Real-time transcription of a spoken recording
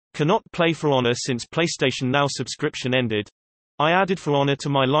cannot play For Honor since PlayStation Now subscription ended. I added For Honor to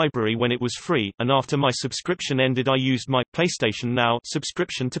my library when it was free, and after my subscription ended I used my PlayStation Now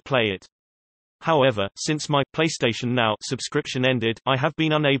subscription to play it. However, since my PlayStation Now subscription ended, I have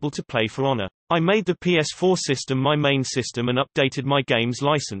been unable to play For Honor. I made the PS4 system my main system and updated my games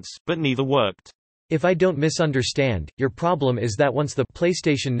license, but neither worked. If I don't misunderstand, your problem is that once the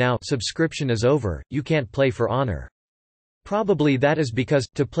PlayStation Now subscription is over, you can't play For Honor. Probably that is because,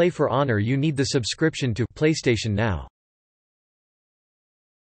 to play For Honor you need the subscription to PlayStation Now.